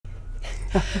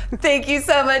Thank you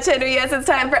so much, Henry. Yes, it's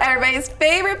time for everybody's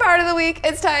favorite part of the week.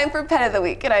 It's time for Pet of the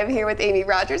Week. And I'm here with Amy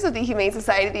Rogers of the Humane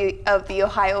Society of the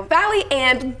Ohio Valley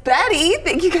and Betty.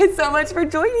 Thank you guys so much for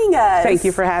joining us. Thank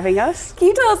you for having us. Can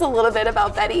you tell us a little bit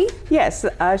about Betty? Yes,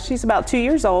 she's about 2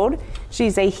 years old.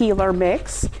 She's a heeler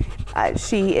mix.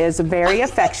 She is very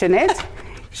affectionate.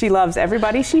 She loves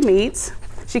everybody she meets.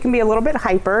 She can be a little bit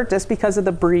hyper just because of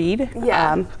the breed,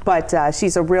 but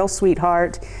she's a real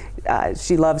sweetheart.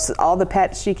 She loves all the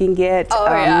pets she can get.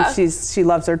 She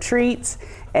loves her treats,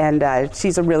 and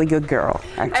she's a really good girl.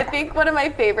 I think one of my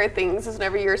favorite things is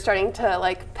whenever you're starting to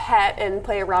like pet and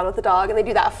play around with the dog and they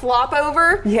do that flop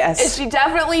over. Yes. And she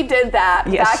definitely did that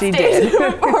backstage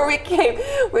before we came.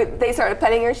 They started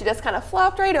petting her. She just kind of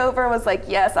flopped right over and was like,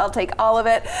 yes, I'll take all of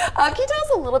it. Can you tell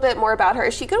us a little bit more about her?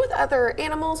 Is she good with other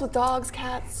animals, with dogs,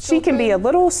 cats, children? She can be a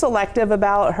little selective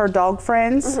about her dog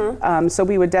friends. So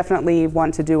we would definitely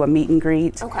want to do a meet and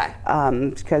greet. Okay.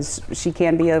 Because she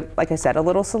can be, like I said, a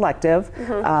little selective.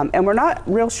 And we're not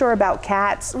real sure about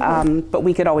cats, but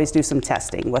we could always do some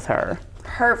testing with her.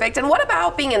 Perfect. And what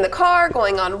about being in the car,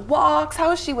 going on walks?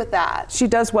 How is she with that? She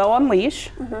does well on leash.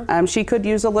 She could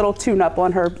use a little tune-up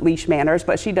on her leash manners,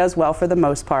 but she does well for the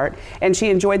most part. And she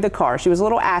enjoyed the car. She was a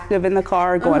little active in the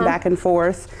car, going back and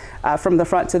forth from the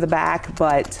front to the back,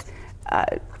 but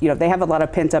you know, they have a lot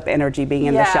of pent-up energy being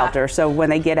in the shelter. So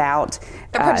when they get out,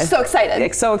 they're so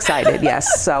excited. So excited,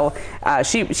 yes. So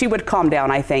she would calm down,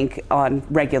 I think, on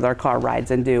regular car rides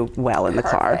and do well in the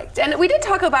car. And we did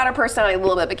talk about her personality a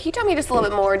little bit, but can you tell me just a little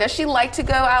bit more? Does she like to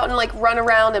go out and like run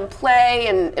around and play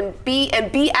and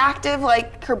be active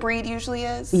like her breed usually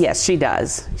is? Yes, she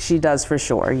does. She does for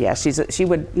sure. Yes, she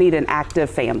would need an active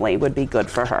family. Would be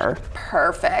good for her.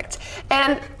 Perfect.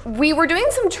 And we were doing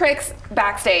some tricks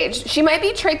backstage. She might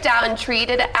be tricked out and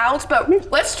treated out,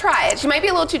 but let's try it. She might be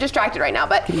a little too distracted right now,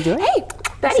 but can you do it? Hey,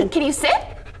 Betty, can you sit?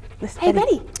 Hey,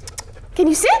 Betty, can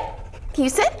you sit? Can you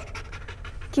sit?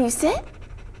 Can you sit?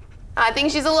 I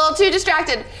think she's a little too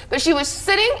distracted, but she was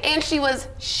sitting and she was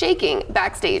shaking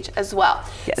backstage as well.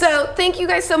 Yes. So thank you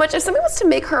guys so much. If somebody wants to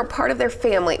make her a part of their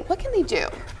family, what can they do?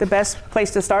 The best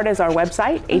place to start is our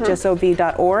website,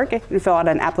 hsov.org. You can fill out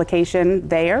an application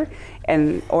there,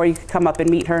 or you can come up and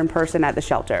meet her in person at the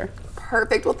shelter.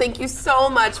 Perfect. Well, thank you so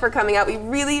much for coming out. We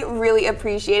really, really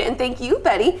appreciate it. And thank you,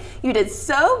 Betty. You did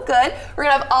so good. We're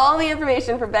going to have all the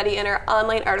information for Betty in our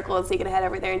online article, so you can head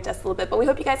over there in just a little bit. But we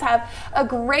hope you guys have a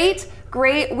great,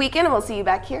 great weekend, and we'll see you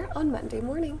back here on Monday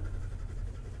morning.